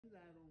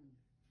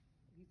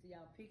You see y'all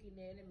picking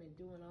at him and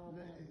doing all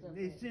kinds of stuff.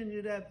 They send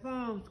you to that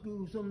farm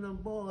school, some of them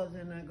boys,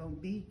 and they're gonna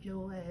beat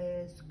your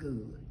ass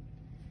good.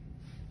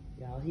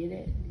 Y'all hear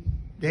that?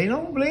 They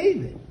don't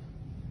believe it.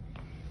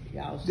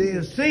 Y'all see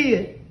They'll see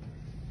it.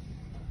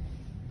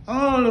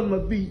 All of them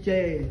will beat your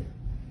ass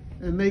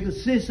and make a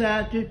sis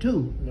out there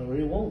too. No,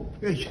 they won't.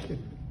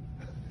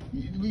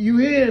 You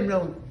hear him,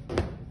 don't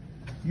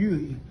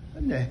you?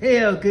 What the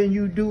hell can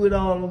you do with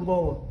all them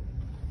boys?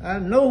 I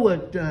know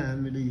what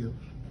time it is.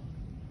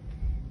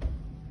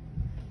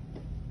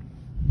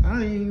 I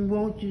don't even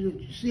want you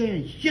to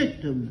say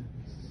shit to me.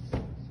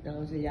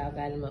 Don't say y'all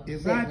got him upset.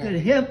 If I could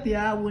help you,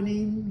 I wouldn't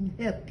even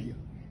help you.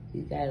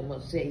 You got him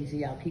upset. You see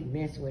y'all keep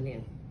messing with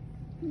him.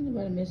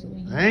 Nobody messing with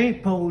him. I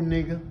ain't poor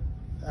nigga.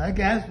 I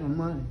got some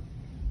money.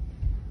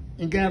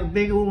 And got a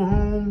big old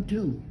home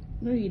too.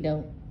 No, you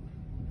don't.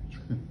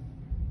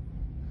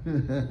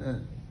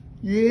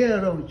 Yeah,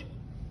 don't you?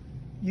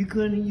 You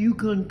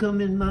couldn't come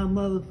in my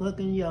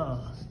motherfucking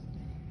yard.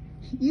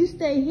 You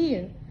stay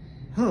here.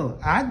 Huh,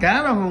 I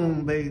got a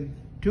home, baby.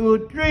 2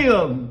 or 3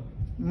 of them.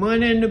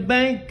 Money in the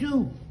bank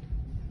too.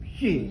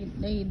 Shit.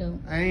 No, you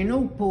don't. I ain't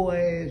no poor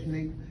ass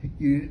nigga.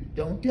 You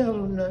don't tell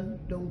them nothing.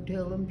 Don't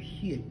tell them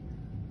shit.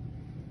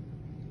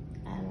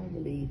 I don't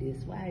believe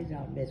this. Why is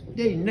y'all messing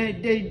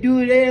with They do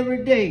it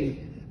every day.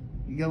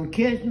 You gonna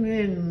catch me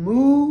and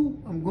move,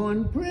 I'm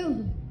going to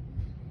prison.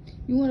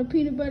 You want a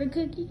peanut butter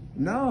cookie?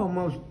 No, I'm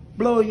gonna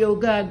blow your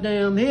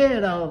goddamn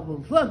head off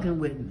for fucking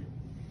with me.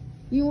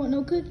 You want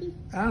no cookie?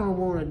 I don't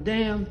want a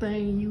damn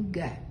thing you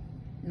got.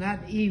 Not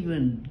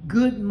even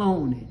good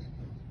morning.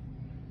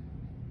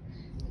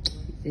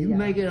 You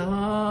make it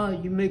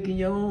hard, you making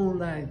your own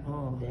life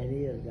hard. That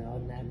is, y'all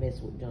not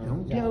messing with John.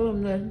 Don't tell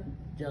him nothing.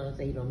 John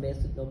say he don't mess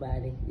with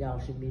nobody. Y'all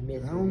should be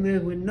messing I don't with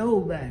mess with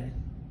nobody.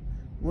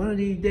 One of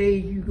these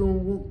days you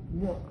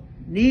gonna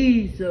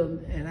need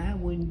something and I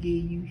wouldn't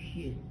give you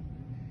shit.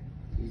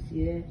 You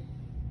see that?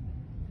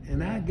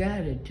 And I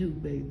got it too,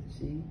 baby.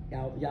 See?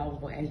 Y'all was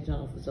gonna ask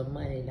John for some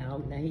money. Now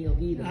he don't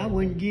give them. I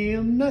wouldn't give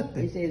him He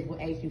nothing. said he's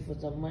gonna ask you for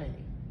some money.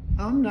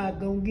 I'm not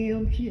gonna give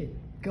him shit.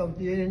 Cause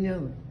they ain't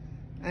never.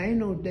 I ain't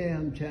no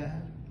damn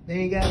child. They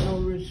ain't got no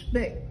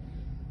respect.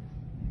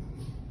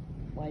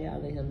 Why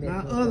y'all let him mess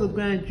My with other them?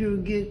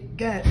 grandchildren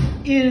got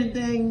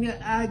anything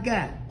that I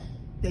got.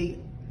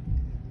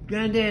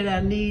 Granddad,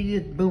 I need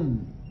this,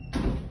 boom.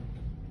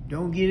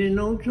 Don't get in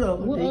no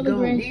trouble. What they other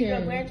gone. These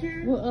your grandchildren?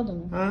 grandchildren? What other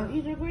one? Huh?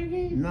 These your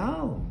grandkids?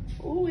 No,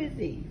 Who is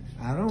he?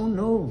 I don't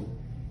know.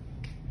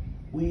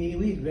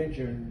 We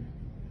grandchildren.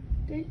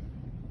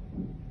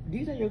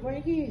 These are your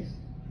grandkids?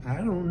 I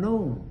don't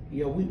know.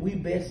 Yeah, we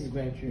Bessie's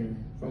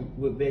grandchildren.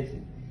 With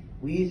Bessie.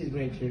 We is his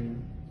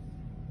grandchildren.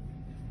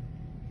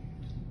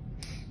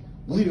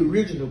 We the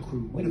original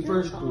crew. We the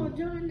first Oh, crew.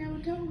 John never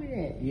told me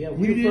that. Yeah, You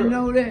we the didn't first.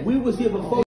 know that? We was here before.